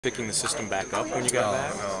Picking the system back up when you got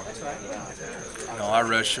back? No, I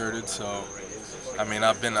redshirted, so I mean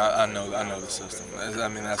I know the system. I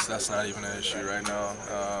mean that's not even an issue right now.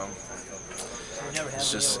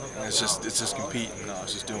 It's just competing. No,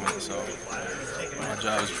 it's just doing it. So my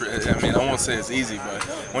job is I mean I won't say it's easy,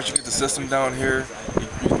 but once you get the system down here,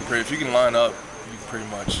 if you can line up, you can pretty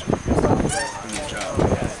much do your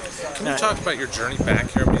job. Can you talk about your journey back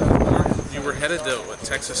here? I mean, you were headed to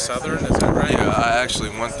Texas Southern, is that right? Yeah, I actually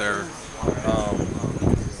went there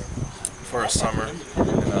for a summer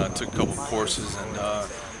and took a couple courses. And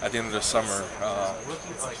at the end of the summer,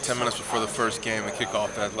 10 minutes before the first game, the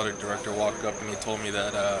kickoff, the athletic director walked up and he told me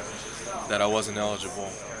that I wasn't eligible.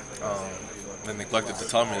 They neglected to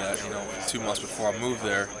tell me that, 2 months before I moved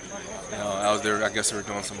there. I was there. I guess they were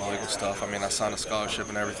doing some illegal stuff. I mean, I signed a scholarship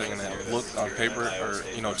and everything, and it looked on paper, or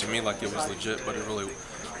to me, like it was legit, but it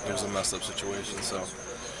was a messed up situation. So,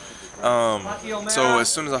 so as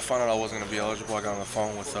soon as I found out I wasn't going to be eligible, I got on the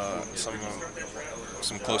phone with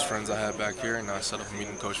some close friends I had back here, and I set up a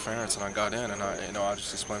meeting with Coach Ferentz, and I got in, and I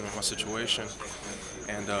just explained my situation,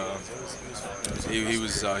 and he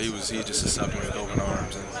just accepted me with open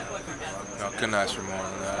arms, and couldn't ask for more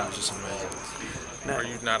than that. It was just amazing. Are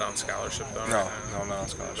you not on scholarship though? No, I'm not on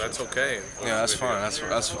scholarship. That's okay. Yeah, that's fine.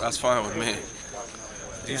 That's fine with me.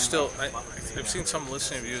 Do you still? I've seen some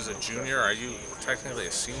listening to you as a junior. Are you technically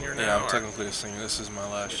a senior now? Yeah, I'm technically a senior. This is my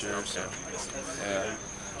last year, so yeah,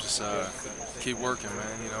 just keep working,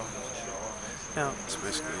 man. Now, that's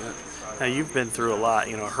basically it. Now you've been through a lot.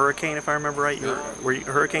 Hurricane, if I remember right. Were you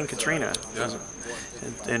Hurricane Katrina? Yeah.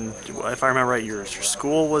 And if I remember right, your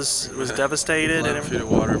school was devastated. 11 feet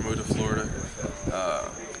of water. Moved to Florida.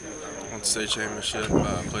 Went to state championship.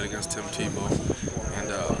 Played against Tim Tebow, and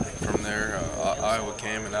from there, Iowa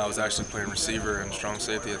came, and I was actually playing receiver and strong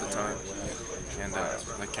safety at the time. And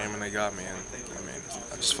they came and they got me, and I mean,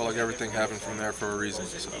 I just felt like everything happened from there for a reason.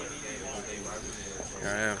 So here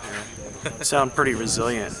I am. You sound pretty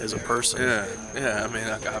resilient as a person. Yeah. I mean,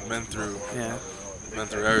 I've been through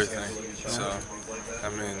everything. Yeah. So I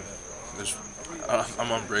mean,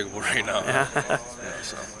 I'm unbreakable right now. Yeah.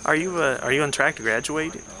 So. Are you on track to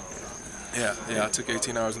graduate? Yeah. I took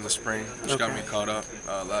 18 hours in the spring, which got me caught up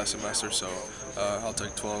last semester. So I'll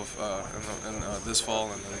take 12 in this fall,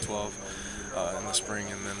 and then 12 in the spring,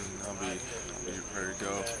 and then I'll be ready to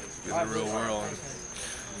go in the real world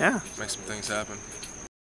and make some things happen.